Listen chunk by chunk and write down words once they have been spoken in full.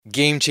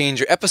Game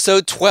Changer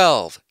Episode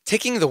 12,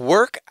 Taking the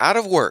Work Out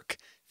of Work,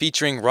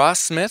 featuring Ross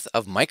Smith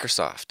of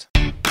Microsoft.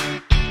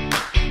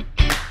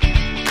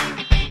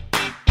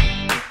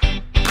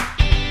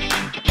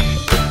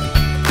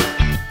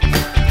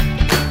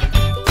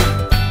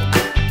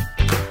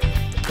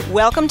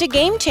 Welcome to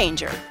Game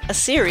Changer, a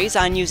series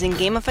on using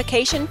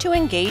gamification to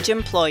engage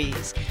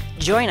employees.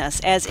 Join us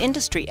as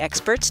industry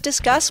experts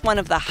discuss one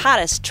of the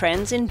hottest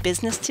trends in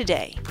business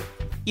today.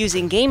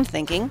 Using game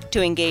thinking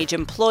to engage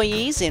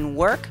employees in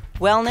work,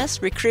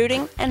 wellness,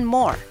 recruiting, and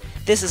more.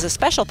 This is a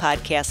special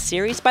podcast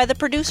series by the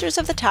producers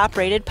of the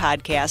top-rated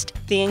podcast,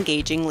 The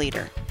Engaging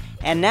Leader.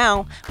 And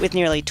now, with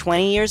nearly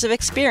 20 years of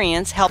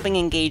experience helping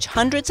engage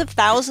hundreds of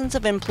thousands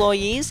of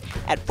employees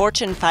at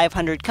Fortune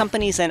 500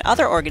 companies and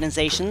other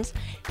organizations,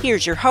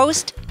 here's your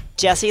host,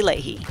 Jesse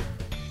Lahey.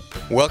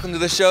 Welcome to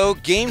the show,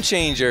 Game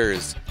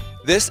Changers.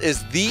 This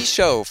is the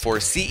show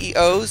for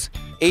CEOs,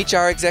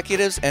 HR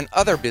executives, and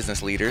other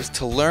business leaders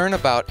to learn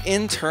about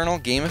internal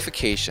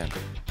gamification.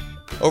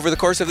 Over the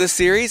course of this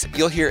series,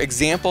 you'll hear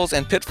examples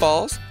and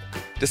pitfalls,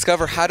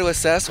 discover how to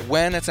assess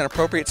when it's an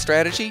appropriate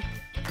strategy,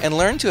 and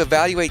learn to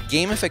evaluate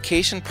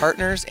gamification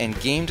partners and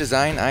game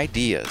design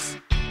ideas.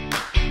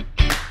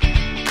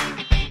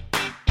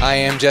 I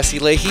am Jesse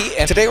Lahey,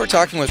 and today we're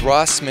talking with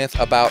Ross Smith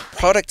about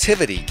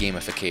productivity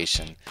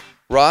gamification.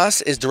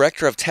 Ross is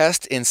Director of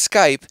Test in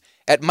Skype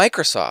at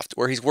Microsoft,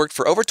 where he's worked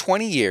for over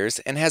 20 years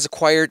and has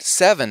acquired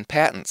 7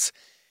 patents.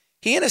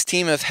 He and his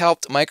team have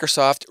helped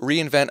Microsoft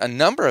reinvent a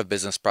number of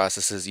business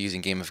processes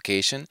using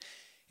gamification,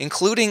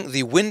 including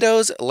the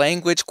Windows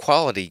Language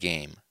Quality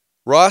Game.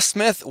 Ross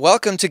Smith,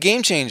 welcome to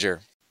Game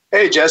Changer.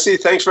 Hey, Jesse.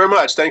 Thanks very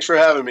much. Thanks for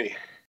having me.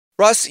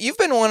 Ross, you've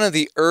been one of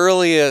the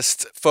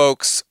earliest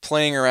folks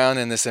playing around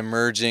in this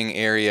emerging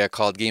area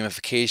called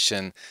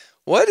gamification.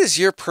 What is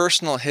your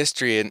personal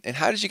history, and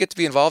how did you get to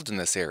be involved in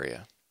this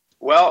area?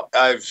 Well,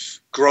 I've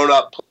grown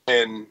up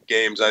playing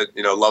games. I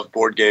loved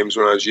board games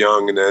when I was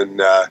young, and then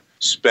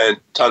spent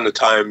a ton of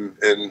time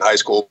in high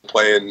school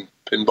playing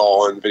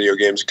pinball and video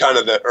games, kind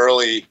of the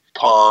early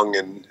Pong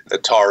and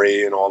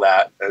Atari and all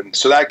that. And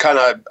so that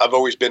I've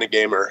always been a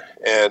gamer.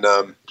 And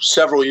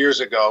several years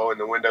ago in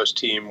the Windows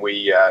team,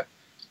 we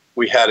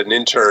had an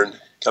intern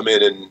come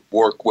in and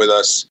work with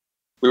us.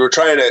 We were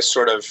trying to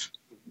sort of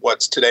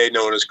what's today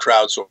known as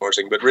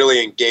crowdsourcing, but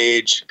really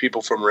engage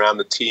people from around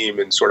the team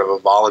in sort of a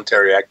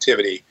voluntary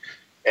activity.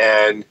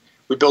 And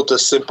we built a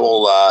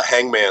simple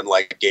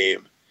hangman-like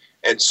game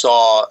and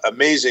saw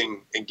amazing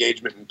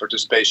engagement and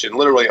participation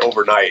literally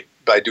overnight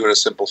by doing a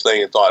simple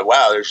thing, and thought,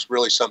 wow, there's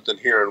really something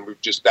here. And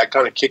that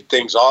kind of kicked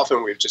things off,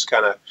 and we've just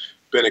kind of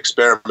been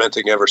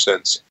experimenting ever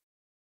since.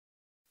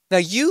 Now,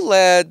 you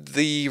led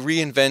the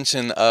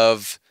reinvention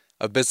of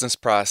a business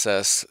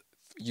process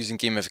using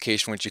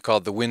gamification, which you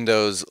called the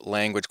Windows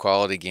Language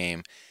Quality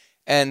Game.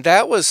 And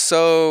that was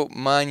so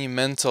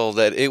monumental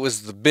that it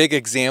was the big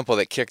example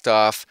that kicked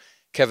off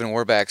Kevin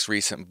Warbach's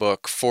recent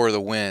book, For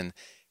the Win.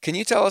 Can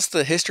you tell us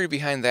the history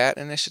behind that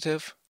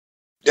initiative?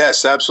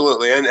 Yes,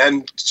 absolutely.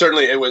 And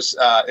certainly it was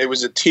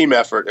a team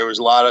effort. There was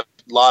a lot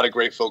of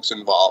great folks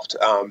involved.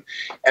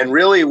 And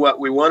really what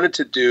we wanted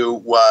to do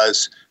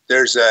was,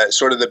 there's a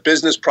sort of the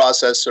business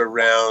process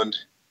around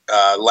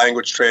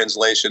language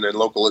translation and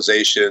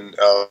localization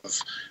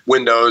of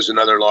Windows and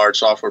other large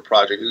software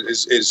projects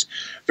is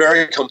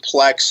very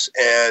complex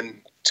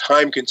and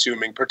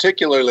time-consuming,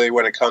 particularly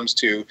when it comes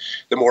to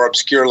the more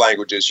obscure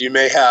languages. You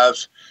may have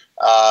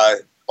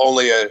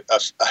only a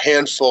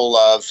handful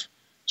of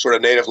sort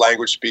of native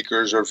language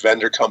speakers or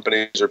vendor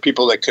companies or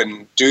people that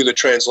can do the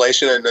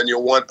translation, and then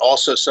you'll want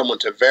also someone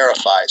to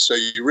verify. So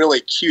you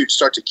really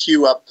start to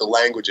queue up the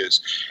languages.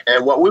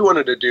 And what we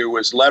wanted to do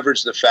was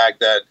leverage the fact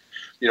that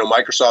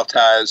Microsoft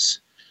has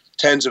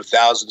tens of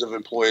thousands of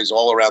employees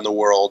all around the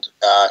world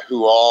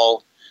who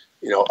all,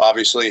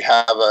 obviously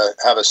have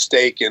a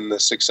stake in the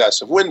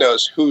success of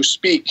Windows, who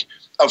speak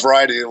a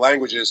variety of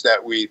languages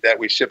that we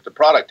ship the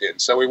product in.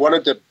 So we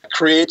wanted to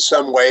create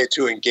some way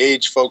to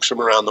engage folks from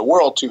around the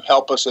world to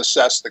help us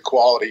assess the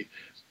quality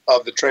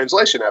of the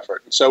translation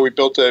effort. And so we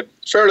built a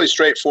fairly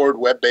straightforward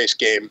web-based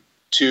game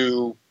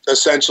to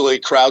essentially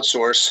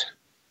crowdsource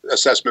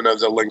assessment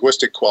of the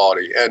linguistic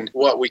quality. And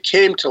what we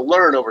came to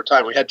learn over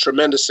time, we had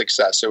tremendous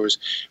success.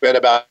 We had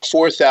about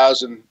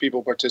 4,000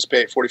 people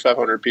participate,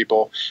 4,500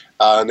 people,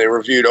 and they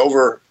reviewed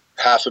over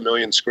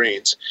 500,000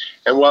 screens.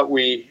 And what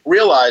we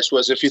realized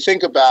was, if you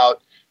think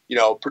about,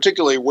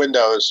 particularly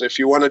Windows, if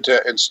you wanted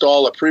to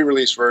install a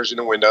pre-release version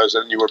of Windows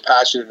and you were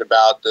passionate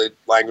about the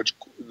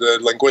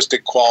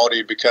linguistic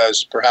quality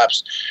because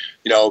perhaps,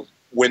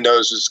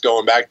 Windows is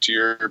going back to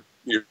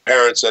your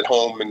parents at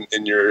home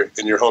in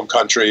your home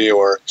country,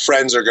 or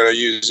friends are going to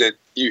use it,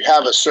 you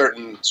have a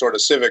certain sort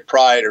of civic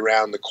pride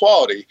around the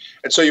quality.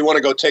 And so you want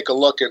to go take a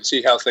look and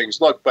see how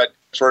things look. But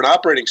for an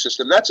operating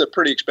system, that's a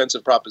pretty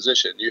expensive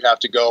proposition. You have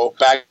to go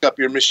back up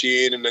your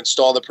machine and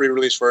install the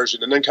pre-release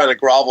version and then kind of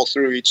grovel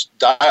through each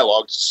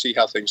dialogue to see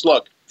how things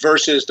look.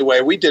 Versus the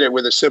way we did it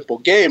with a simple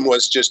game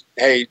was just,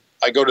 hey,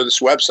 I go to this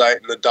website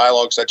and the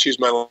dialogues, I choose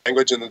my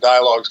language and the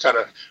dialogues kind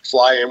of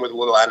fly in with a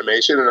little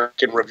animation and I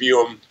can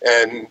review them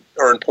and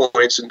earn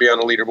points and be on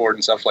a leaderboard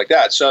and stuff like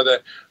that. So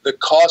the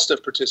cost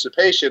of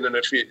participation, and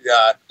if you,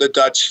 the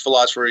Dutch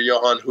philosopher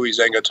Johan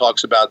Huizenga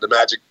talks about the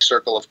magic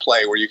circle of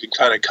play where you can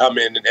kind of come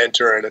in and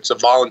enter and it's a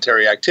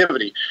voluntary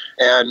activity.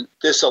 And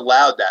this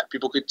allowed that.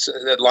 People could,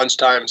 at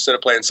lunchtime, instead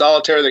of playing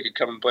solitaire, they could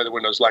come and play the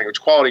Windows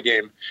language quality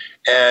game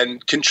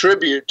and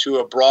contribute to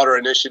a broader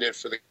initiative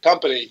for the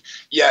company,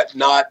 yet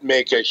not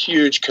make a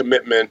huge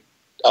commitment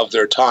of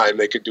their time.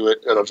 They could do it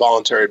on a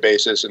voluntary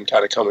basis and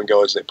kind of come and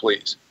go as they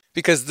please.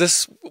 Because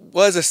this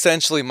was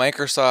essentially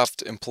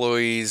Microsoft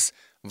employees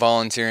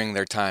volunteering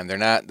their time.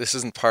 This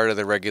isn't part of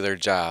the regular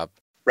job.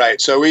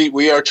 Right. So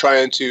we are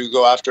trying to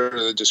go after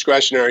the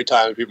discretionary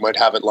time that people might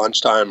have at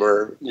lunchtime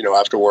or,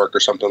 after work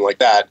or something like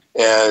that.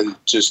 And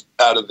just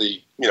out of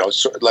the,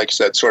 like I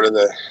said, sort of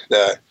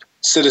the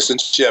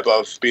citizenship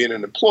of being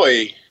an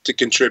employee to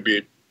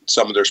contribute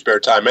some of their spare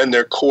time and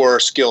their core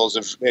skills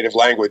of native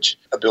language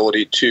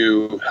ability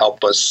to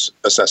help us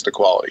assess the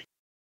quality.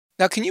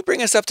 Now, can you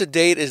bring us up to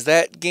date? Is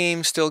that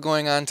game still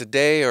going on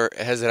today, or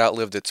has it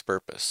outlived its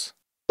purpose?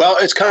 Well,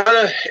 it's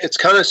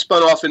kind of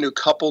spun off into a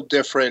couple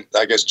different,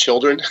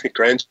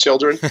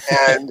 grandchildren,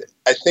 and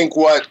I think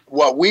what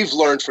we've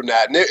learned from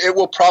that, and it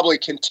will probably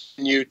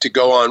continue to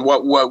go on.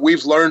 What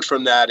we've learned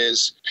from that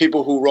is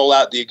people who roll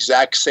out the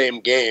exact same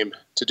game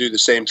to do the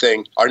same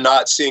thing are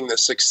not seeing the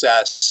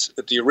success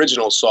that the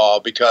original saw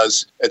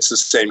because it's the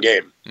same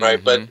game,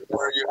 right? Mm-hmm. But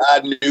where you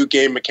add new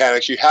game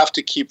mechanics, you have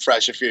to keep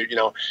fresh. If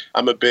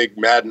I'm a big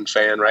Madden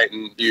fan, right?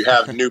 And you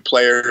have new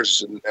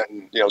players and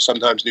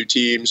sometimes new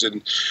teams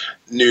and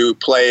new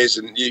plays,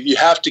 and you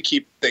have to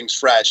keep things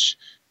fresh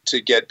to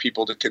get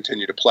people to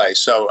continue to play.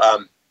 So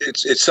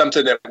it's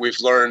something that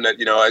we've learned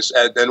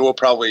that, and we'll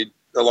probably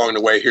along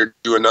the way here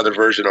do another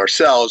version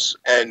ourselves.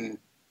 And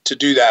to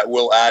do that,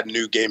 we'll add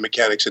new game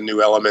mechanics and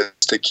new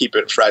elements to keep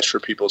it fresh for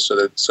people so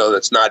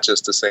that's not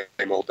just the same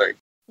old thing.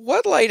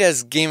 What light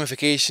has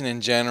gamification in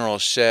general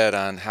shed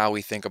on how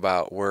we think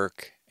about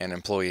work and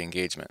employee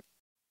engagement?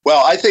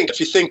 Well, I think if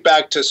you think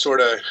back to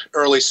sort of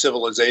early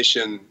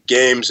civilization,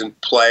 games and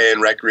play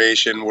and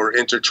recreation were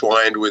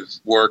intertwined with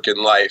work and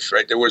life,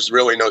 right? There was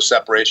really no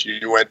separation.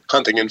 You went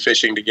hunting and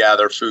fishing to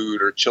gather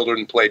food, or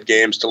children played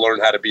games to learn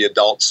how to be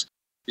adults.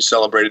 You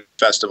celebrated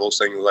festivals,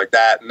 things like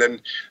that. And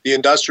then the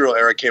industrial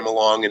era came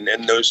along, and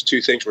those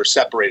two things were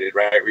separated,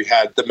 right? We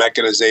had the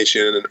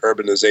mechanization and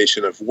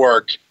urbanization of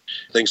work.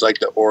 Things like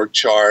the org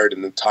chart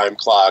and the time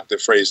clock, the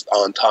phrase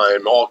on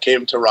time, all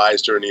came to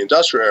rise during the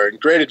industrial era.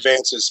 And great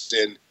advances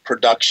in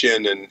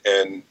production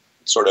and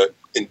sort of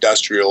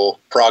industrial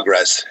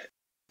progress.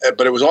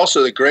 But it was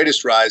also the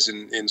greatest rise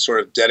in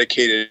sort of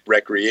dedicated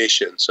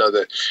recreation. So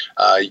the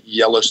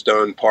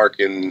Yellowstone Park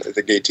in, I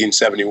think,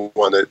 1871,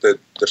 the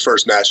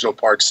first national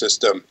park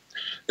system,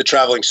 the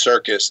traveling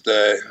circus,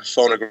 the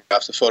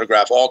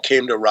photograph, all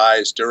came to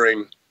rise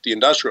during the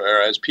industrial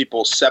era as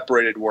people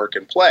separated work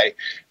and play.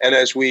 And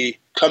as we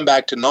come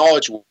back to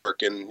knowledge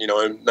work, and in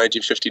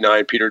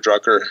 1959, Peter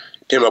Drucker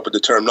came up with the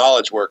term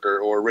knowledge worker,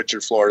 or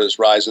Richard Florida's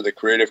rise of the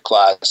creative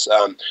class.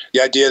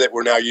 The idea that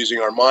we're now using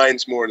our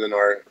minds more than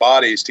our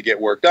bodies to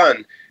get work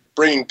done,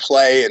 bringing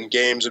play and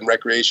games and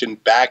recreation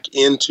back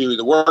into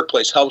the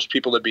workplace helps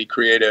people to be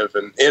creative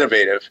and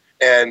innovative.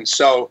 And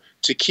so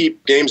to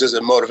keep games as a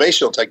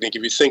motivational technique,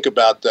 if you think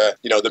about the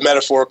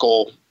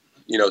metaphorical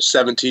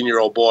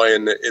 17-year-old boy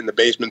in the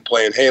basement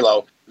playing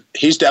Halo,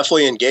 he's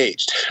definitely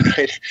engaged,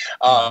 right?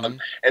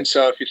 And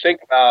so if you think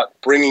about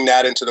bringing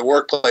that into the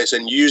workplace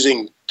and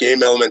using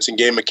game elements and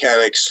game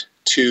mechanics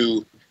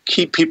to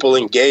keep people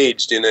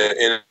engaged in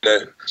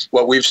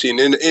what we've seen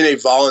in a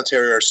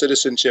voluntary or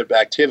citizenship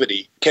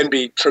activity, can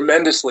be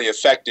tremendously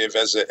effective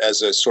as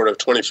a sort of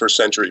 21st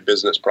century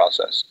business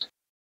process.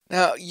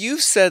 Now,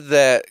 you've said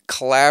that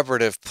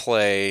collaborative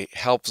play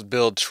helps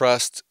build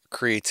trust,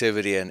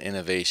 creativity, and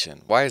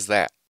innovation. Why is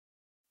that?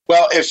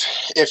 Well,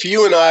 if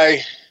you and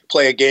I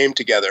play a game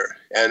together,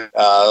 and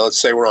let's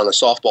say we're on a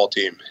softball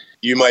team,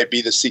 you might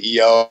be the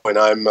CEO and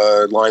I'm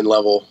a line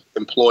level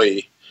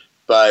employee,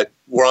 but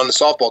we're on the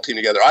softball team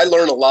together. I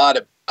learn a lot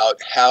about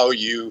how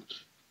you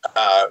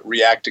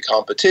react to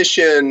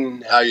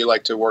competition, how you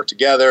like to work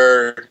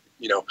together.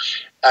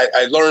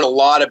 I learn a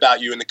lot about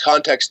you in the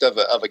context of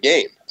a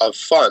game, of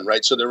fun,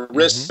 right? So the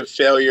risk of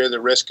failure, the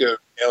risk of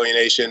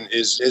alienation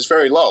is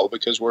very low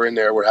because we're in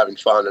there, we're having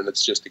fun, and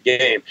it's just a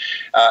game.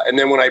 And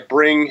then when I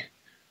bring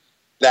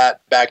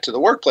that back to the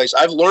workplace,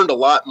 I've learned a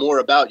lot more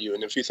about you.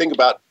 And if you think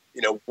about,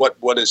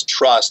 what is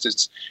trust,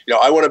 it's,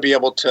 I want to be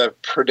able to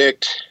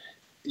predict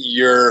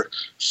your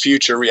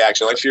future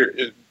reaction. Like if you're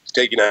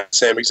taking that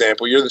same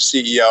example, you're the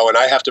CEO and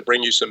I have to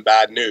bring you some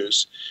bad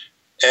news.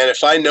 And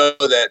if I know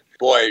that,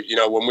 boy,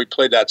 when we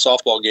played that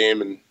softball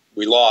game and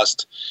we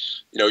lost,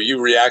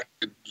 you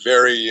reacted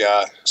very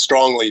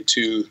strongly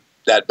to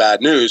that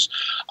bad news,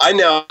 I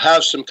now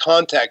have some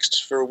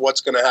context for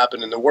what's going to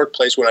happen in the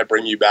workplace when I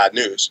bring you bad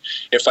news.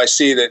 If I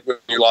see that when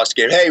you lost a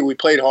game, hey, we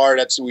played hard,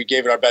 we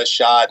gave it our best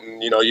shot,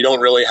 and you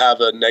don't really have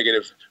a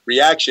negative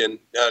reaction,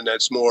 and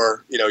that's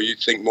more, you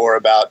think more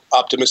about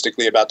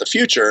optimistically about the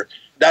future,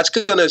 that's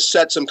going to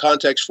set some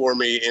context for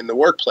me in the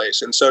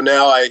workplace. And so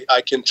now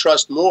I can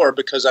trust more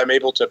because I'm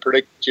able to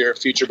predict your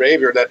future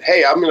behavior that,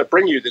 hey, I'm going to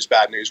bring you this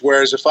bad news.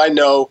 Whereas if I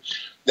know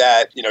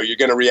that, you're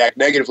going to react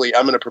negatively,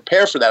 I'm going to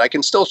prepare for that. I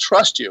can still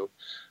trust you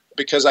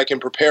because I can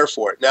prepare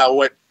for it. Now,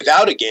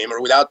 without a game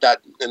or without that,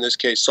 in this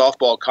case,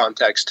 softball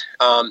context,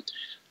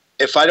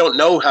 if I don't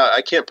know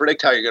I can't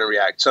predict how you're going to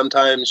react.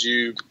 Sometimes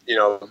you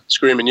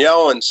scream and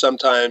yell, and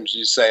sometimes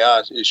you say,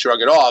 you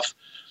shrug it off.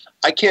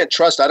 I can't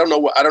trust. I don't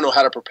know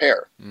how to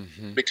prepare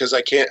because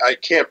I can't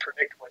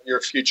predict what your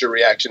future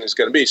reaction is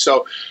going to be.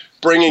 So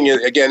bringing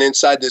it again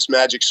inside this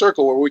magic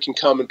circle where we can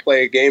come and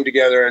play a game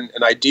together and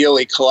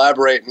ideally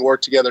collaborate and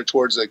work together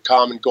towards a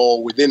common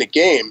goal within a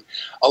game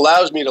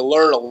allows me to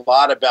learn a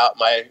lot about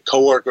my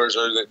coworkers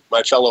or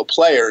my fellow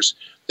players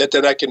that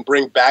then I can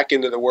bring back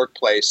into the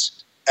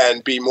workplace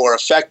and be more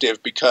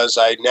effective because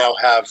I now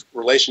have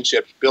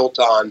relationships built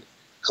on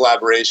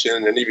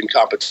collaboration and even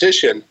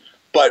competition,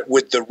 but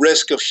with the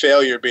risk of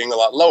failure being a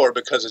lot lower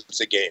because it's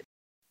a game.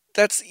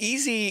 That's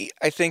easy,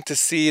 I think, to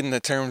see in the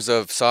terms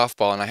of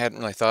softball, and I hadn't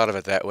really thought of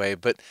it that way.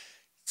 But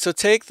so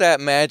take that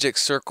magic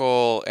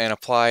circle and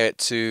apply it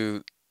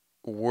to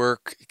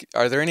work.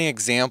 Are there any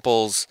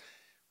examples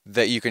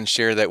that you can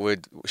share that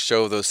would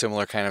show those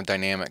similar kind of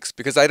dynamics?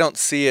 Because I don't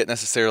see it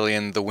necessarily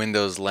in the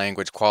Windows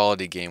language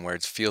quality game where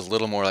it feels a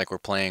little more like we're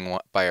playing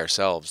by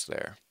ourselves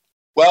there.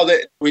 Well,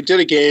 we did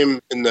a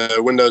game in the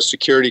Windows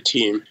security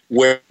team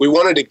where we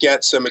wanted to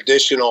get some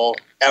additional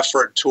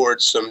effort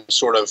towards some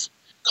sort of,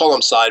 call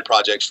them side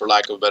projects for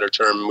lack of a better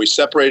term. We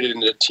separated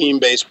into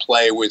team-based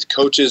play with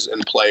coaches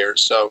and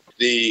players. So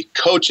the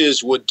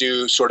coaches would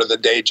do sort of the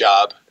day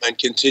job and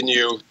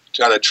continue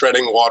kind of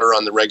treading water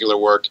on the regular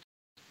work.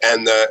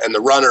 And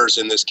the runners,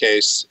 in this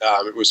case,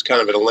 it was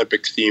kind of an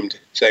Olympic-themed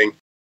thing.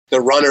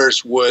 The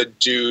runners would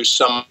do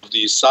some of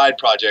these side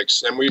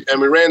projects. And we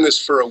ran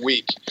this for a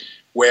week,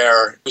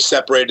 where we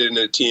separated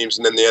into teams,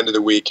 and then the end of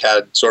the week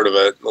had sort of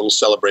a little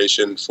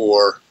celebration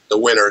for the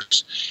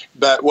winners.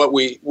 But what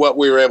we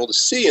were able to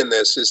see in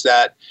this is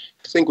that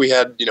I think we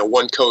had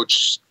one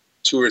coach,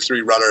 2 or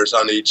 3 runners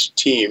on each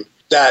team.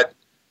 That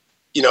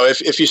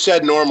if you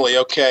said normally,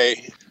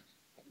 okay,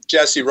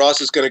 Jesse,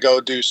 Ross is going to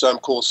go do some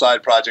cool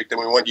side project, and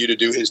we want you to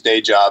do his day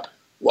job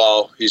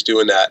while he's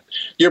doing that,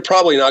 you're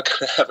probably not going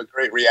to have a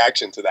great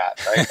reaction to that,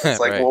 right? It's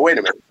like, Right. Well, wait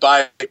a minute.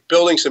 By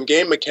building some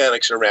game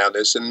mechanics around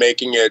this and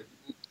making it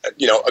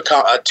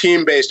a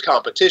team-based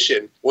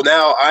competition. Well,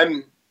 now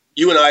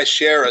you and I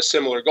share a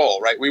similar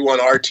goal, right? We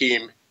want our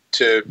team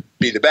to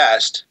be the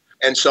best.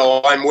 And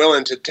so I'm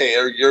willing to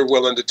you're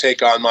willing to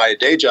take on my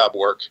day job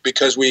work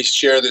because we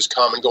share this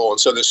common goal. And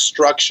so the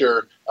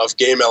structure of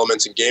game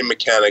elements and game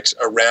mechanics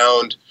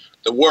around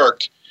the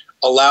work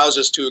allows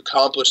us to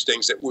accomplish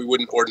things that we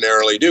wouldn't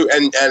ordinarily do.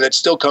 And it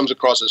still comes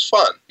across as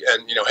fun.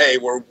 And, hey,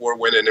 we're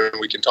winning and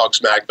we can talk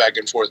smack back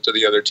and forth to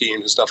the other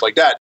teams and stuff like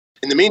that.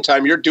 In the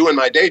meantime, you're doing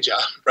my day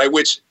job, right?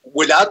 Which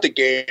without the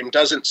game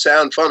doesn't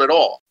sound fun at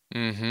all.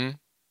 Mm-hmm.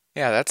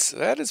 Yeah,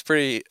 that is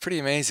pretty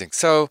amazing.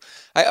 So,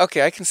 I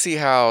can see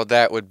how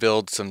that would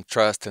build some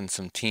trust and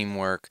some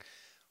teamwork.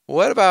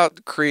 What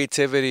about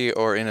creativity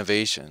or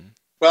innovation?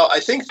 Well, I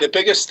think the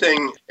biggest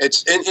thing,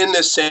 it's in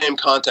this same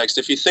context.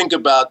 If you think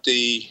about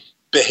the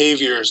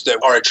behaviors that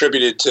are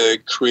attributed to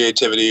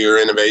creativity or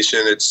innovation,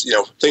 it's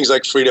things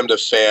like freedom to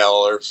fail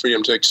or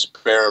freedom to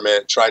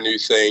experiment, try new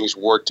things,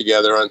 work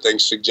together on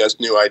things, suggest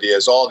new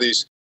ideas, all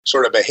these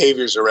sort of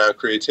behaviors around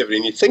creativity.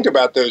 And you think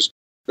about those,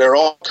 they're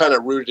all kind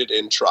of rooted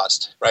in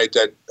trust, right?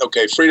 That,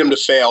 okay, freedom to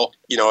fail,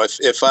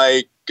 if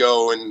I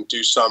go and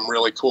do some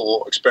really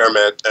cool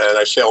experiment and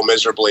I fail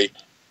miserably,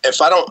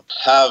 if I don't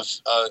have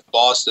a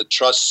boss that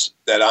trusts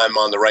that I'm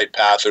on the right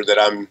path or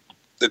that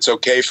it's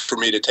okay for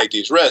me to take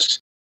these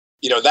risks,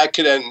 that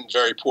could end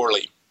very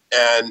poorly.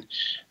 And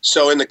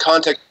so in the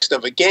context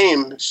of a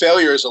game,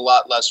 failure is a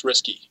lot less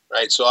risky,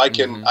 right? So I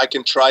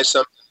can try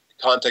something in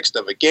the context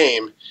of a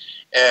game,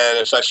 and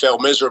if I fail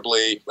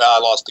miserably, well, I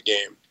lost the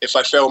game. If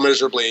I fail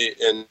miserably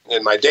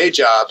in my day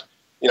job,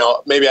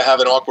 maybe I have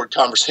an awkward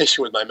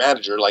conversation with my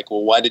manager, like,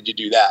 well, why did you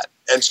do that?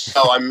 And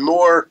so I'm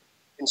more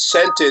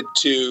incented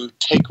to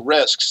take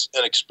risks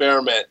and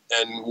experiment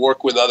and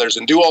work with others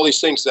and do all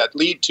these things that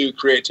lead to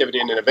creativity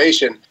and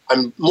innovation.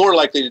 I'm more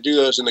likely to do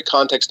those in the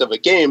context of a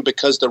game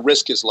because the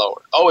risk is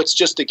lower. Oh, it's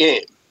just a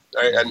game,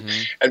 right?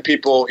 And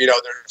people,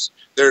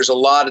 there's a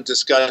lot of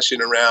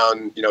discussion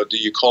around, do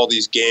you call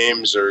these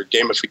games or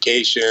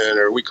gamification,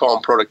 or we call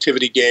them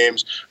productivity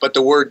games? But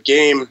the word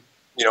game,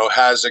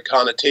 has a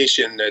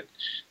connotation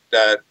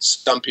that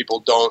some people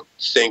don't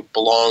think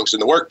belongs in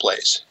the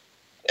workplace.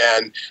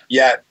 And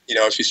yet,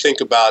 if you think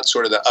about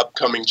sort of the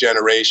upcoming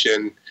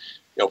generation,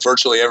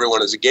 virtually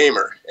everyone is a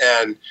gamer.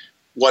 And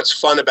what's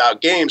fun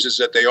about games is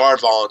that they are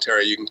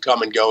voluntary. You can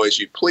come and go as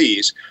you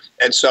please.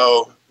 And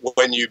so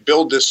when you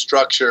build this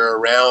structure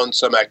around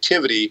some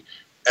activity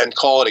and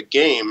call it a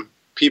game,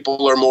 people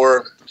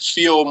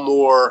feel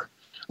more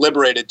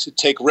liberated to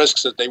take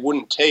risks that they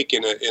wouldn't take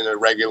in a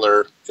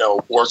regular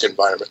work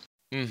environment.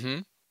 Mm-hmm.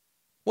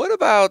 What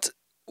about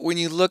when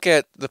you look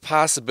at the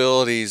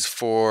possibilities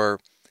for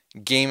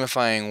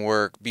gamifying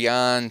work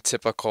beyond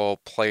typical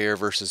player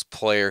versus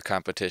player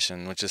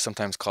competition, which is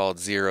sometimes called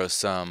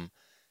zero-sum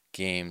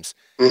games,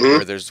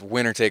 where there's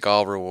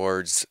winner-take-all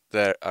rewards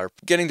that are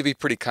getting to be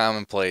pretty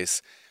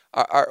commonplace?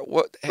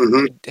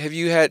 Do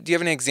you have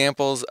any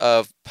examples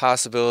of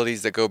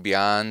possibilities that go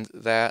beyond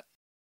that?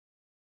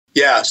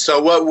 Yeah.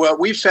 So what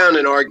we found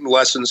in our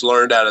lessons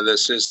learned out of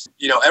this is,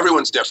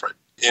 everyone's different.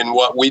 In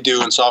what we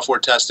do in software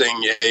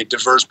testing, a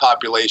diverse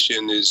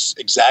population is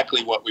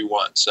exactly what we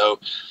want. So,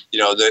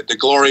 the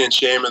glory and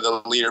shame of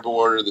the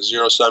leaderboard or the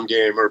zero-sum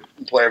game or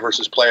player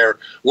versus player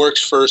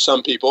works for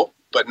some people,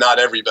 but not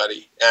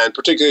everybody. And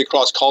particularly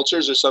across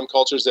cultures, there's some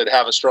cultures that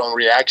have a strong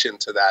reaction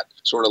to that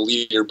sort of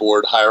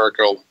leaderboard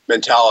hierarchical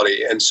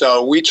mentality. And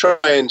so we try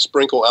and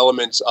sprinkle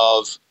elements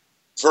of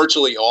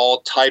virtually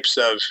all types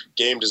of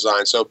game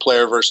design. So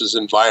player versus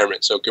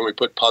environment. So can we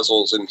put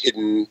puzzles and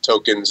hidden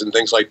tokens and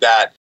things like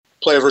that?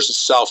 Player versus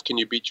self, can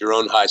you beat your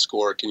own high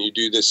score? Can you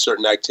do this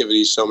certain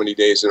activity so many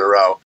days in a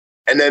row?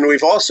 And then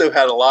we've also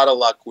had a lot of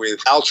luck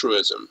with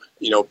altruism,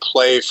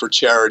 play for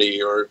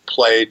charity or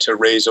play to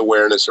raise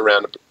awareness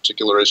around a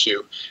particular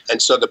issue. And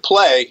so the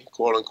play,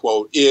 quote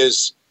unquote,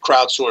 is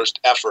crowdsourced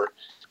effort,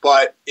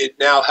 but it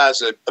now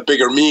has a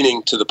bigger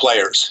meaning to the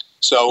players.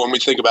 So when we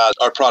think about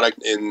our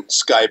product in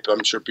Skype,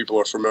 I'm sure people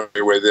are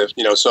familiar with it,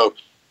 so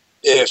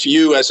if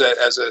you as a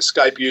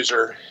Skype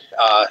user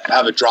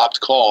have a dropped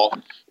call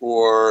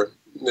or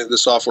the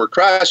software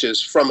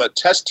crashes, from a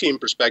test team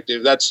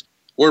perspective,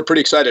 we're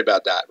pretty excited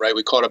about that, right?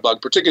 We caught a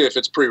bug, particularly if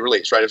it's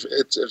pre-release, right? If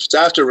it's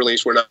after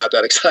release, we're not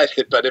that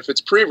excited, but if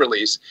it's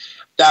pre-release,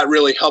 that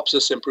really helps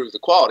us improve the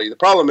quality. The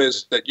problem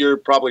is that you're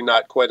probably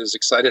not quite as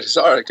excited as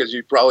are because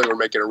you probably were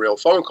making a real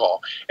phone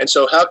call. And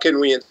so how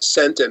can we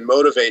incent and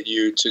motivate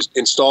you to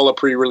install a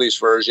pre-release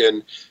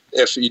version?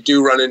 If you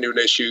do run into an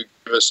issue,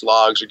 give us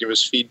logs or give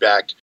us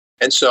feedback.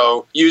 And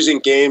so using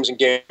games and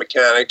game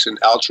mechanics and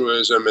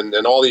altruism and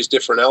all these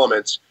different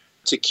elements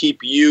to keep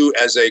you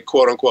as a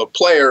quote-unquote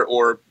player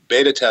or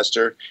beta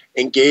tester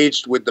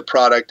engaged with the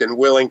product and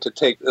willing to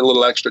take a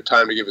little extra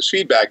time to give us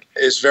feedback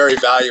is very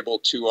valuable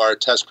to our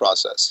test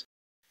process.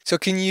 So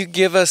can you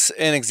give us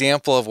an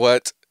example of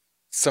what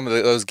some of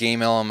those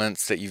game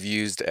elements that you've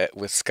used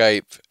with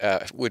Skype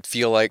would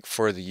feel like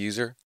for the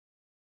user?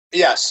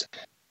 Yes.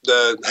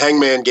 The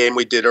Hangman game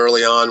we did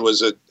early on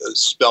was a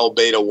spell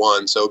beta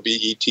 1, so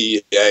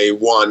BETA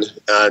 1,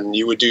 and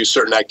you would do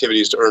certain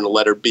activities to earn the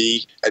letter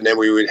B, and then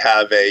we would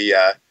have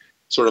a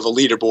sort of a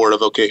leaderboard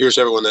of, okay, here's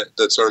everyone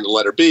that's earned the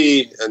letter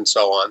B, and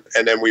so on.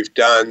 And then we've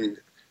done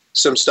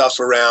some stuff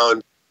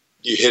around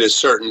you hit a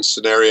certain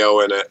scenario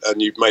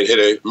and you might hit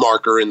a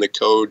marker in the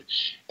code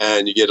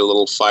and you get a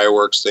little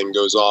fireworks thing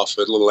goes off,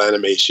 a little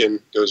animation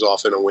goes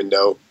off in a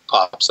window,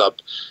 pops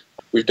up.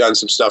 We've done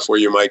some stuff where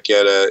you might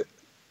get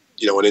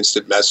an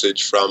instant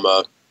message from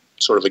a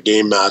sort of a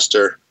game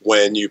master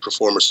when you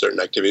perform a certain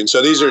activity. And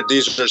so these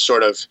are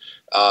sort of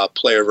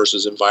player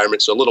versus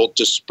environment. So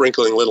just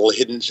sprinkling little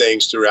hidden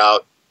things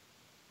throughout.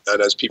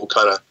 And as people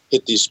kind of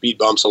hit these speed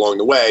bumps along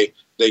the way,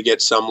 they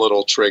get some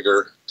little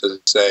trigger to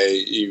say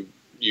you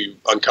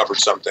uncovered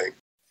something.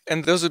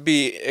 And those would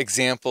be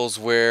examples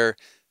where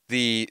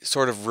the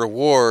sort of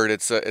reward,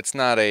 it's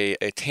not a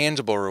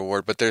tangible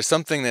reward, but there's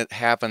something that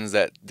happens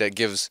that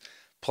gives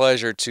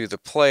pleasure to the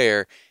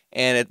player,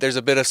 and there's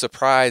a bit of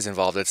surprise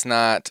involved. It's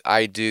not,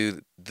 I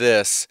do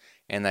this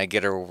and I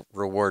get a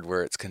reward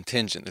where it's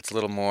contingent. It's a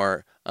little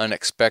more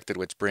unexpected,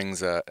 which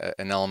brings an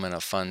element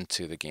of fun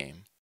to the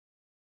game.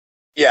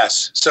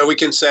 Yes. So we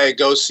can say,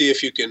 go see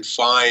if you can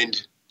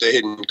find the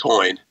hidden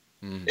coin.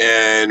 Mm-hmm.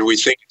 And we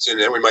think it's in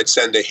there. We might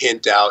send a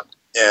hint out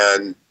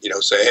and,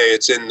 say, hey,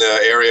 it's in the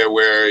area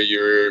where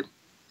you're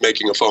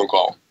making a phone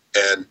call.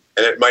 And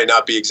it might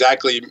not be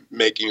exactly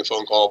making a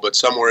phone call, but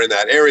somewhere in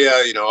that area,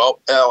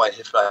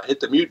 if I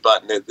hit the mute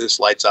button, this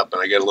lights up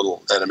and I get a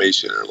little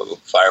animation or a little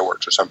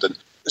fireworks or something.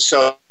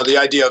 So the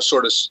idea of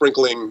sort of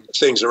sprinkling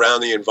things around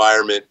the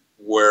environment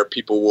where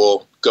people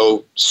will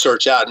go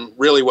search out, and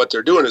really what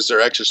they're doing is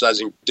they're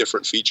exercising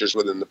different features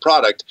within the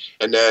product.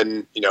 And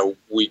then,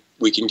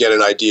 we can get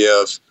an idea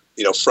of,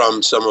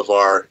 from some of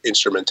our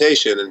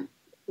instrumentation, and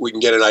we can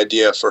get an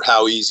idea for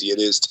how easy it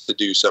is to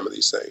do some of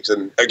these things.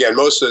 And again,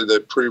 most of the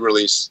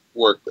pre-release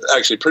work,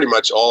 actually pretty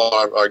much all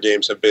our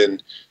games have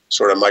been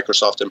sort of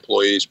Microsoft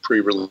employees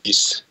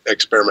pre-release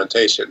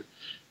experimentation.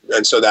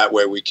 And so that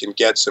way we can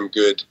get some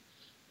good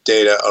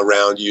data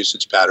around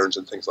usage patterns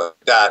and things like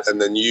that,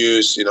 and then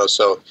use,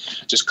 so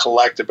just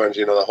collect a bunch,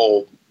 the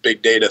whole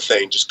big data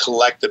thing, just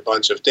collect a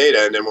bunch of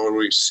data, and then when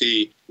we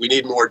see we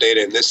need more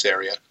data in this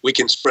area, we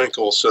can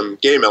sprinkle some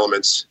game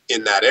elements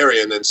in that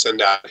area and then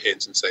send out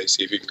hints and say,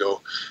 see if you can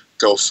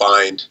go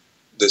find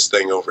this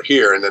thing over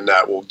here, and then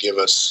that will give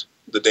us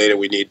the data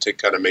we need to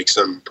kind of make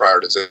some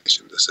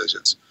prioritization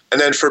decisions. And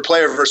then for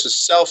player versus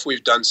self,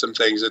 we've done some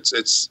things.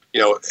 It's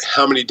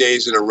how many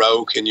days in a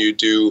row can you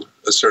do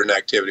a certain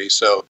activity?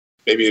 So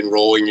maybe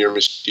enrolling your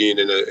machine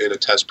in a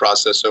test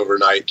process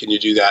overnight. Can you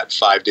do that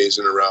 5 days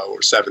in a row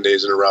or 7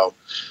 days in a row?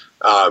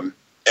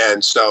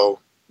 And so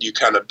you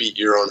kind of beat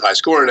your own high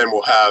score, and then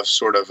we'll have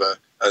sort of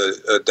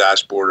a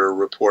dashboard or a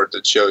report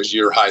that shows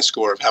your high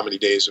score of how many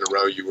days in a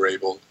row you were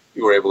able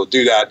to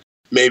do that.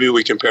 Maybe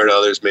we compare to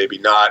others, maybe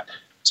not.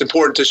 It's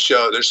important to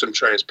show there's some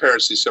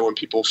transparency, so when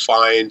people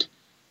find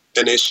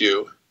an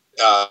issue,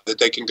 that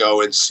they can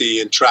go and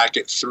see and track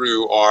it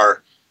through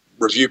our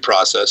review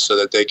process so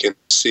that they can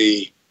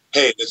see,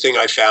 hey, the thing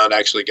I found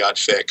actually got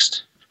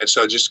fixed. And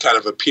so just kind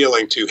of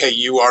appealing to, hey,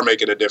 you are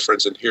making a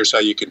difference, and here's how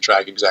you can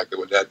track exactly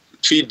what that.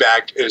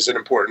 Feedback is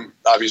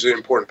obviously an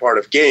important part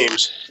of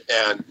games.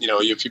 And,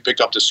 if you pick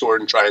up the sword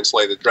and try and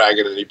slay the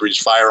dragon and he breathes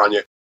fire on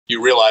you,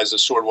 you realize the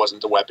sword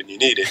wasn't the weapon you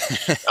needed.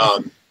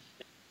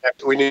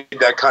 We need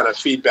that kind of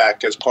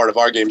feedback as part of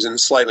our games in a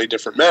slightly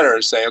different manner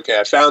to say, okay,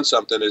 I found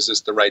something. Is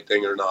this the right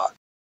thing or not?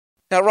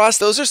 Now, Ross,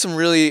 those are some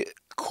really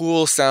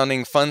cool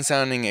sounding, fun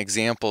sounding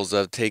examples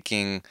of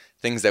taking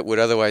things that would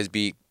otherwise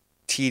be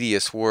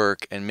tedious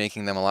work and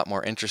making them a lot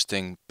more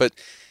interesting. But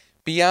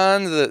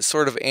beyond the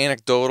sort of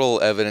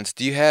anecdotal evidence,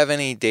 do you have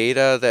any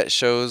data that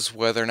shows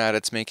whether or not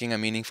it's making a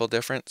meaningful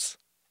difference?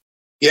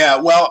 Yeah,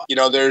 well,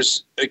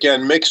 there's,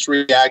 again, mixed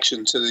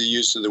reaction to the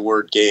use of the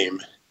word game.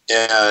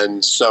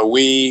 And so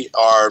we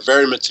are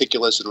very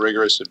meticulous and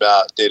rigorous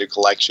about data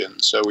collection.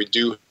 So we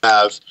do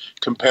have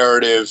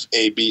comparative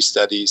A/B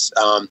studies.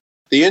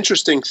 The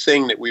interesting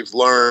thing that we've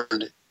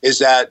learned is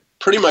that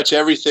pretty much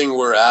everything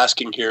we're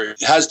asking here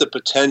has the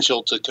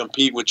potential to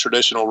compete with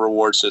traditional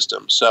reward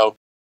systems. So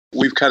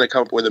we've kind of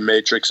come up with a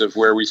matrix of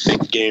where we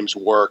think games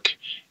work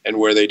and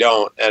where they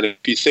don't. And if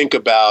you think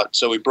about,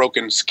 so we've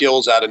broken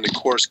skills out into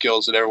core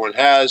skills that everyone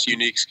has,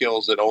 unique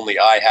skills that only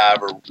I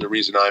have or the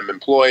reason I'm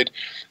employed,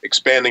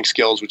 expanding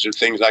skills, which are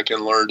things I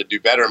can learn to do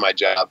better in my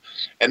job.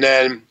 And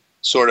then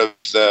sort of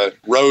the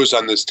rows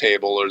on this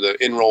table are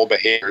the enroll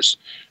behaviors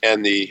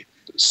and the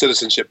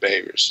citizenship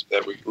behaviors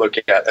that we look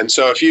at. And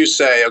so if you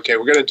say, okay,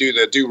 we're going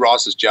to do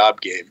Ross's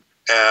job game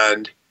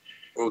and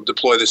we'll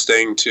deploy this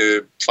thing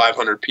to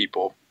 500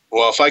 people.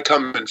 Well, if I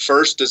come in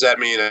first, does that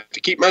mean I have to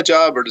keep my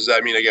job or does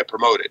that mean I get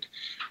promoted?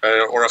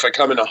 Or if I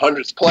come in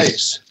 100th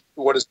place,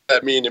 what does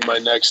that mean in my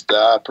next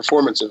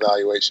performance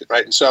evaluation,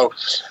 right? And so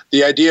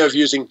the idea of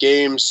using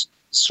games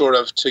sort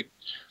of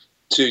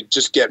to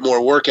just get more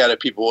work out of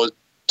people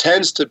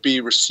tends to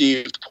be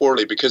received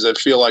poorly because they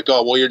feel like,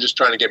 oh, well, you're just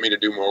trying to get me to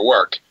do more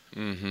work.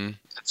 Mm-hmm.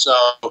 So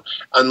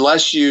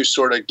unless you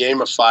sort of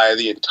gamify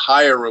the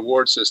entire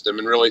reward system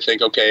and really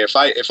think, okay, if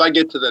I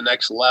get to the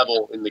next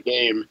level in the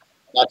game,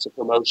 that's a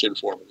promotion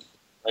for me,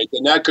 right?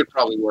 Then that could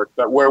probably work.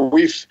 But where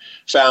we've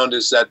found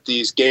is that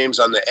these games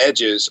on the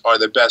edges are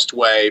the best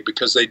way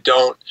because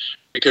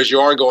you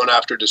are going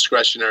after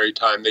discretionary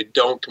time. They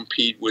don't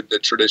compete with the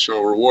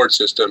traditional reward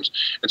systems.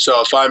 And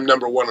so if I'm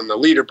number one on the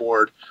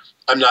leaderboard,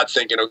 I'm not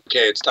thinking,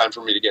 okay, it's time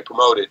for me to get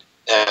promoted.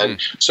 And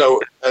so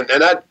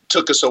that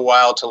took us a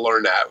while to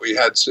learn that. We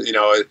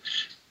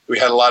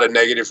had a lot of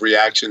negative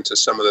reaction to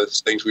some of the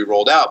things we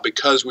rolled out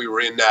because we were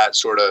in that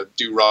sort of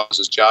do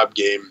Ross's job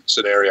game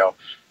scenario.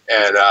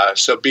 And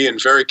so being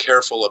very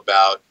careful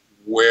about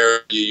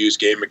where you use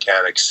game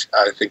mechanics,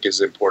 I think, is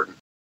important.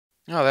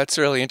 Oh, that's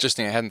really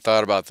interesting. I hadn't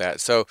thought about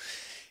that. So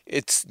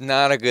it's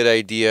not a good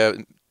idea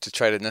to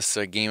try to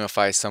necessarily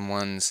gamify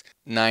someone's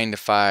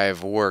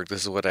 9-to-5 work.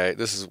 This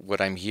is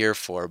what I'm here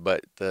for.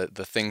 But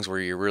the things where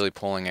you're really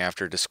pulling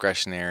after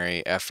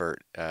discretionary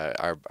effort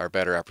are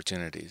better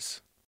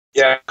opportunities.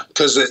 Yeah,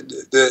 because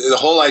the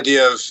whole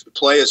idea of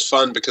play is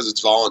fun because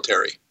it's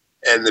voluntary,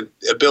 and the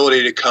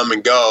ability to come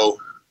and go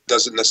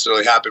doesn't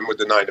necessarily happen with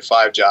the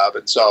 9-to-5 job.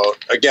 And so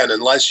again,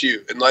 unless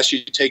you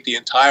take the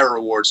entire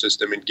reward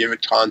system and give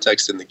it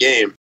context in the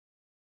game,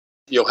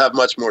 you'll have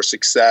much more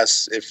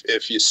success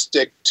if you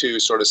stick to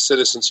sort of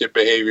citizenship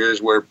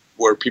behaviors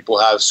where people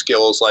have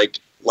skills like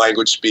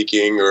language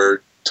speaking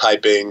or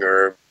typing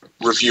or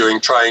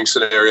reviewing, trying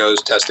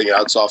scenarios, testing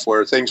out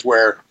software, things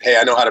where, hey,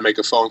 I know how to make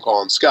a phone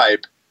call on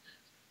Skype.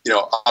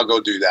 I'll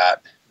go do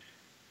that.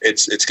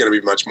 It's going to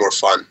be much more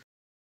fun.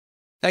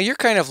 Now you're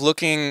kind of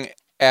looking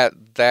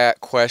at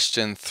that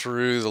question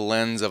through the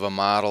lens of a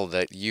model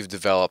that you've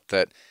developed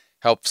that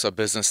helps a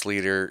business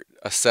leader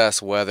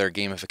assess whether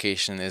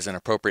gamification is an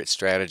appropriate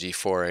strategy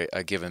for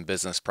a given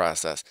business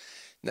process.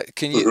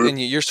 Can you? Mm-hmm.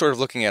 And you're sort of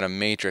looking at a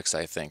matrix,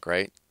 I think,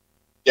 right?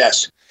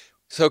 Yes.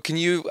 So can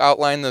you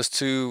outline those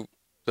two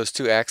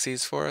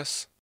axes for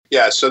us?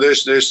 Yeah. So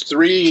there's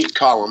 3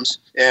 columns,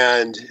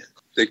 and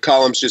the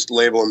columns just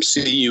label them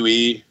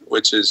CUE,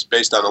 which is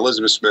based on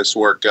Elizabeth Smith's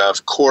work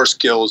of core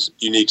skills,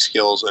 unique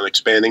skills, and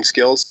expanding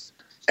skills.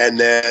 And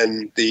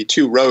then the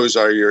 2 rows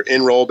are your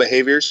enroll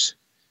behaviors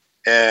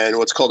and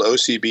what's called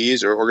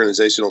OCBs, or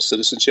organizational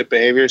citizenship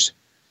behaviors.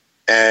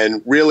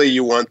 And really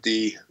you want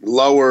the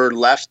lower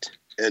left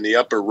and the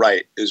upper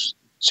right is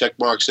check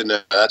marks, and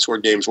that's where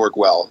games work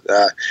well.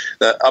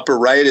 The upper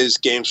right is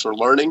games for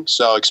learning,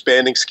 so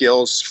expanding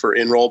skills for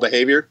enroll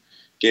behavior.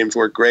 games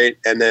work great.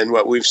 And then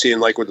what we've seen,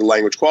 like with the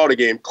language quality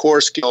game,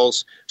 core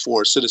skills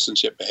for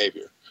citizenship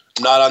behavior.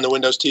 I'm not on the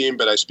Windows team,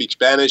 but I speak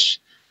Spanish.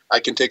 I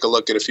can take a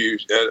look at a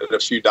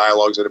few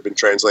dialogues that have been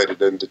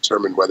translated and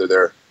determine whether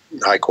they're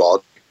high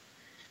quality.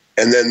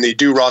 And then the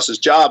do Ross's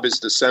job is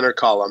the center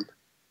column,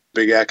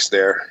 big X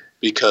there,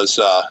 because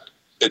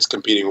it's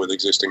competing with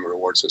existing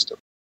reward system.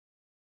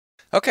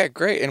 Okay,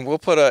 great. And we'll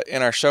put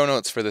in our show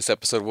notes for this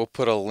episode, we'll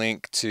put a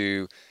link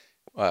to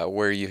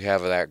where you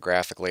have that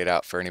graphic laid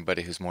out for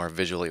anybody who's more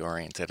visually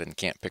oriented and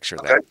can't picture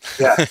that.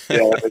 Yeah,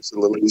 that makes it a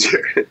little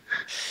easier.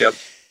 Yep.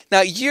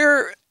 Now,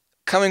 you're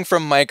coming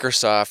from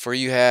Microsoft, where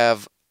you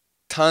have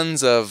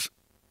tons of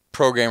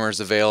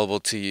programmers available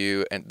to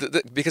you,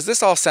 and because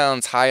this all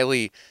sounds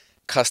highly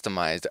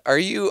customized, are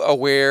you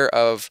aware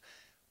of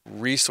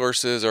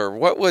resources, or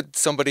what would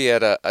somebody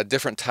at a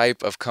different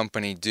type of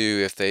company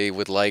do if they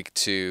would like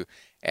to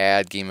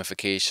add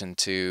gamification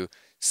to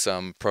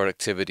some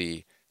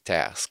productivity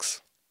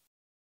tasks?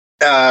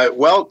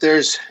 Well,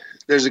 there's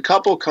a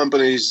couple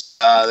companies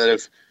that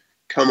have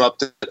come up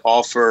that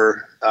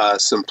offer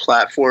some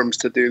platforms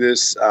to do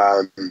this.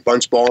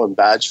 Bunchball and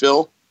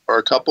Badgeville are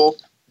a couple.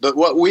 But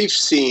what we've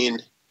seen,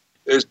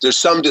 there's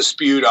some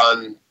dispute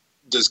on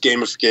does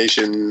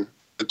gamification,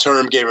 the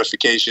term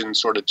gamification,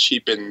 sort of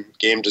cheapen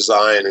game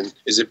design, and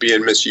is it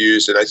being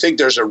misused? And I think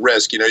there's a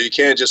risk. You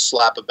can't just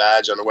slap a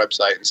badge on a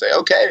website and say,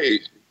 okay,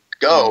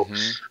 go.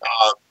 Mm-hmm.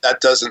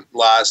 That doesn't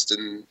last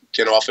and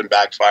can often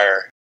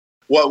backfire.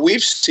 What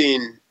we've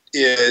seen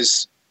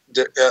is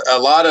a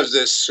lot of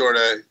this sort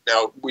of,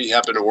 now we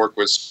happen to work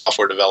with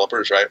software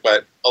developers, right?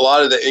 But a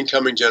lot of the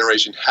incoming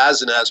generation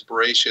has an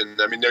aspiration.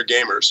 I mean, they're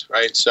gamers,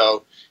 right?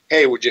 So,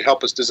 hey, would you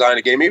help us design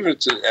a game? Even if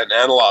it's an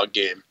analog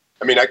game.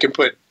 I mean, I can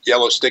put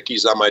yellow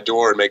stickies on my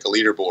door and make a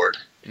leaderboard.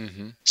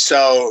 Mm-hmm.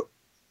 So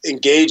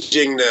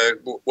engaging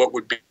what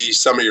would be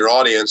some of your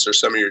audience or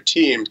some of your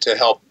team to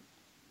help,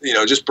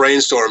 just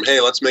brainstorm,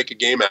 hey, let's make a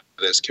game out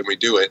of this. Can we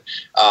do it?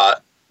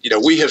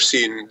 We have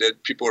seen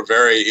that people are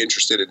very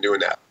interested in doing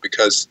that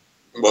because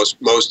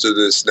most of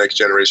this next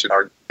generation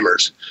are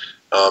gamers.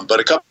 But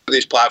a couple of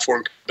these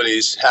platform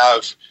companies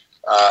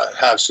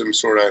have some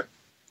sort of,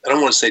 I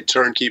don't want to say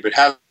turnkey, but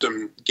have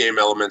some game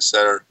elements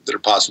that are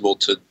possible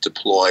to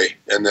deploy.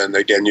 And then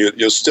again,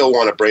 you'll still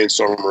want to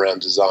brainstorm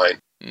around design.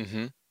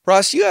 Mm-hmm.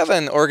 Ross, you have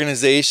an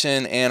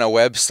organization and a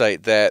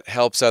website that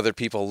helps other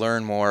people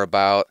learn more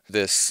about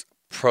this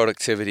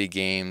productivity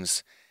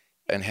games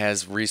and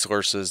has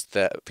resources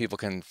that people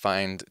can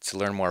find to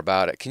learn more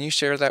about it. Can you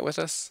share that with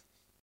us?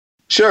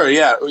 Sure,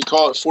 yeah. We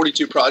call it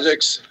 42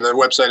 Projects. The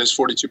website is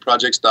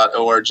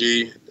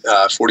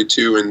 42projects.org,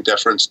 42 in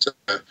deference to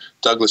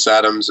Douglas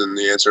Adams and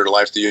The Answer to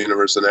Life, the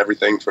Universe, and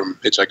everything from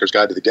Hitchhiker's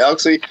Guide to the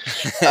Galaxy.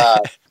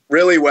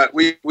 Really, what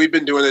we've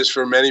been doing this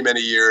for many,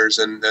 many years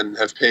and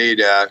have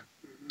paid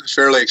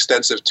fairly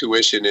extensive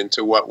tuition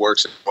into what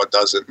works and what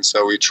doesn't. And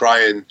so we try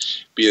and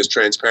be as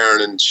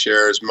transparent and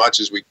share as much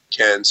as we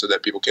can so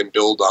that people can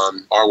build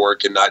on our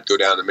work and not go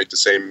down and make the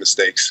same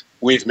mistakes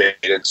we've made.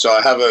 And so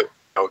I have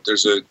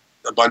there's a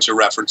bunch of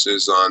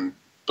references on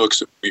books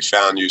that we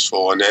found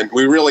useful. And then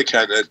we really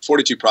at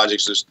 42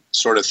 Projects, there's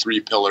sort of three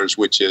pillars,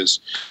 which is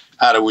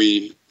how do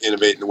we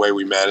innovate in the way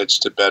we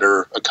manage to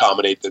better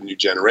accommodate the new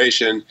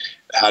generation?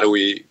 How do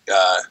we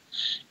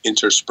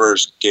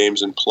intersperse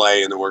games and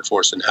play in the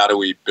workforce? And how do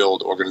we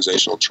build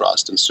organizational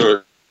trust? And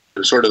so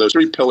sort of those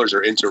three pillars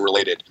are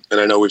interrelated. And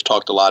I know we've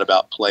talked a lot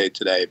about play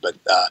today, but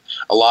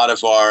a lot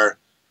of our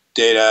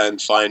data and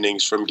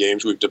findings from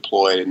games we've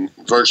deployed, and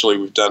virtually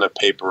we've done a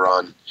paper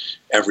on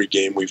every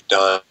game we've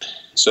done.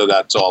 So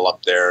that's all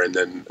up there. And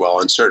then,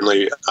 and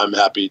certainly I'm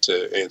happy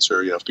to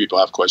answer, if people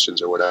have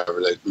questions or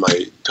whatever,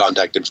 my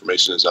contact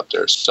information is up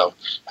there. So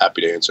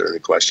happy to answer any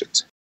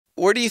questions.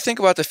 Where do you think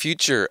about the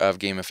future of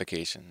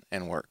gamification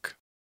and work?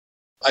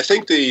 I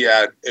think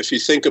if you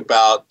think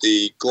about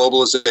the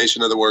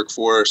globalization of the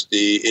workforce,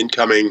 the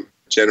incoming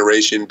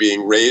generation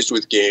being raised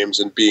with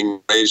games and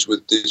being raised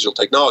with digital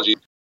technology,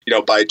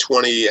 by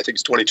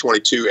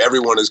 2022,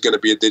 everyone is going to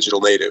be a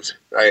digital native,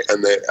 right?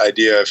 And the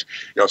idea of,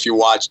 if you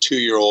watch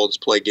 2-year-olds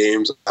play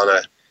games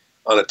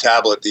on a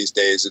tablet these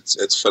days,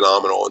 it's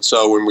phenomenal. And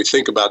so when we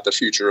think about the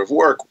future of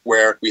work,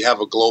 where we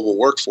have a global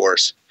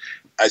workforce,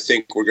 I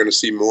think we're going to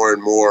see more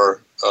and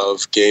more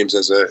of games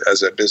as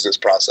a business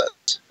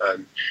process.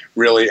 And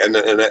really, and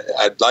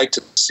I'd like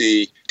to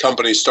see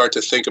companies start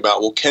to think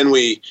about, can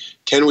we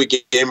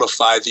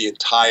gamify the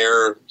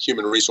entire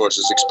human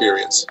resources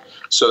experience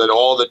so that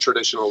all the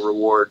traditional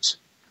rewards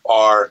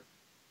are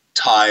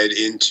tied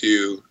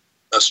into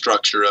a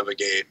structure of a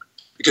game?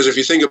 Because if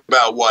you think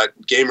about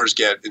what gamers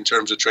get in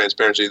terms of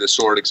transparency, the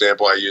sword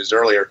example I used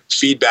earlier,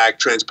 feedback,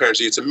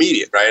 transparency, it's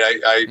immediate,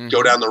 right? I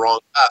go down the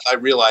wrong path. I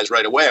realize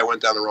right away I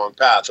went down the wrong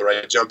path, or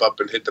I jump up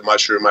and hit the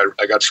mushroom.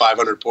 I got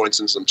 500 points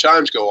and some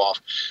chimes go off.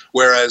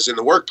 Whereas in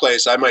the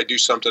workplace, I might do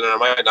something and I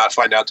might not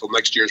find out till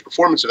next year's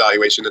performance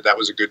evaluation that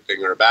was a good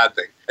thing or a bad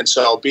thing. And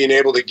so being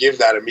able to give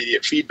that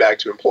immediate feedback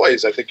to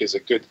employees, I think, is a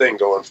good thing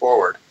going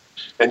forward.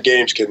 And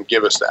games can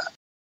give us that.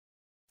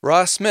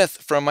 Ross Smith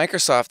from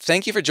Microsoft,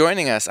 thank you for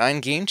joining us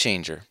on Game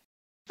Changer.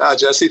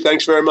 Jesse,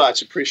 thanks very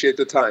much. Appreciate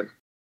the time.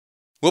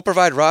 We'll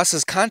provide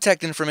Ross's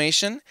contact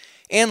information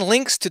and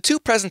links to 2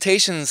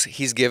 presentations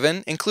he's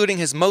given, including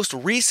his most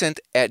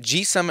recent at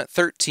G-Summit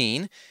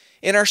 13,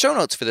 in our show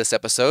notes for this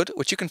episode,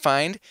 which you can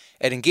find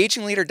at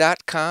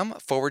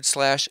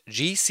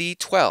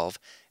engagingleader.com/GC12,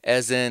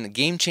 as in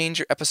Game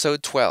Changer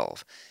Episode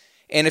 12.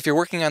 And if you're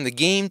working on the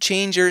Game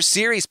Changer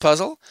series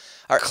puzzle,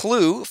 our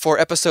clue for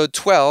Episode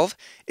 12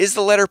 is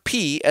the letter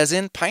P, as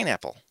in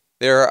pineapple.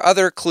 There are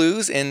other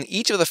clues in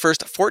each of the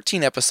first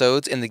 14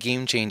 episodes in the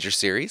Game Changer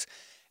series,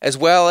 as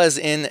well as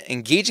in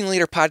Engaging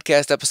Leader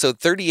Podcast Episode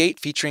 38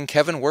 featuring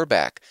Kevin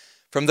Werbach.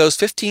 From those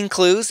 15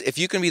 clues, if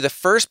you can be the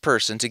first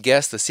person to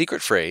guess the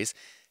secret phrase,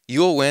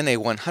 you'll win a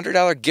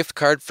 $100 gift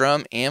card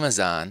from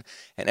Amazon,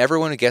 and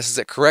everyone who guesses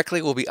it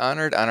correctly will be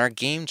honored on our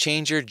Game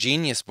Changer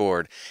Genius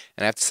Board.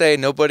 And I have to say,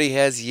 nobody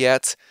has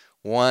yet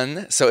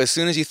won, so as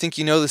soon as you think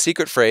you know the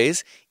secret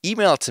phrase,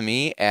 email it to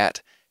me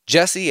at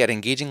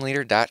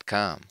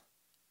jesse@engagingleader.com.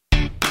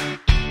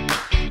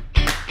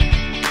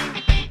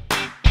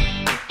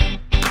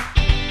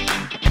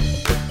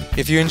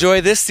 If you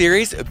enjoy this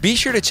series, be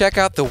sure to check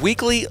out the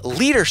weekly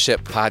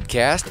leadership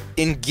podcast,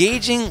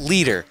 Engaging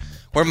Leader,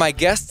 where my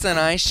guests and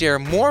I share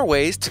more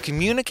ways to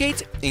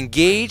communicate,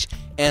 engage,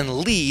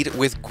 and lead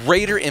with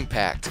greater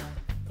impact.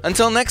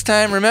 Until next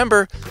time,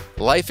 remember,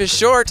 life is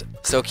short,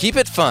 so keep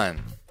it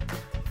fun.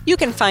 You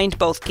can find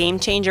both Game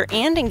Changer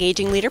and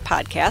Engaging Leader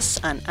podcasts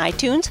on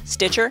iTunes,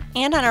 Stitcher,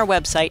 and on our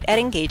website at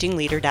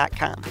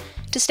engagingleader.com.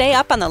 To stay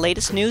up on the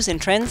latest news and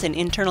trends in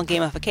internal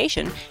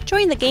gamification,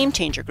 join the Game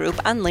Changer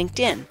group on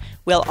LinkedIn.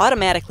 We'll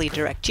automatically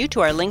direct you to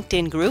our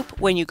LinkedIn group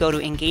when you go to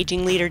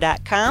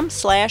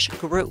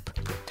engagingleader.com/group.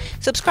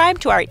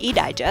 Subscribe to our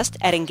e-digest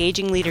at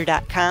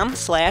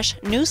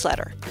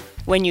engagingleader.com/newsletter.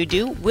 When you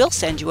do, we'll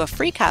send you a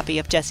free copy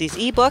of Jesse's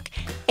ebook,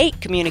 8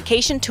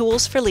 Communication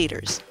Tools for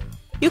Leaders.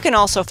 You can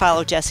also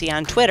follow Jesse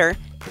on Twitter,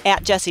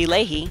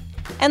 @JesseLeahy,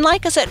 and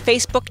like us at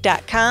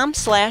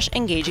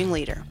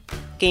facebook.com/engagingleader.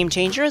 Game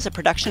Changer is a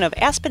production of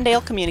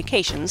Aspendale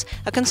Communications,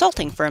 a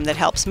consulting firm that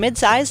helps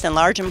mid-sized and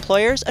large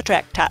employers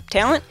attract top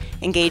talent,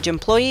 engage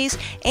employees,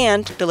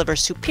 and deliver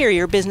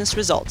superior business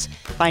results.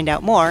 Find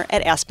out more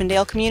at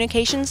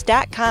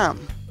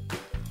aspendalecommunications.com.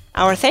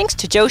 Our thanks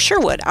to Joe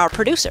Sherwood, our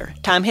producer,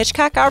 Tom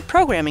Hitchcock, our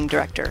programming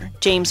director,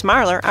 James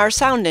Marler, our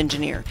sound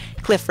engineer,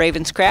 Cliff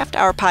Ravenscraft,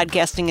 our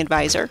podcasting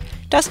advisor,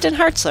 Dustin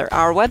Hartzler,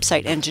 our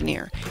website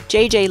engineer,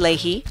 J.J.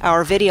 Leahy,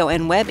 our video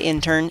and web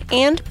intern,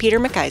 and Peter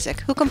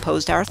McIsaac, who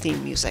composed our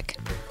theme music.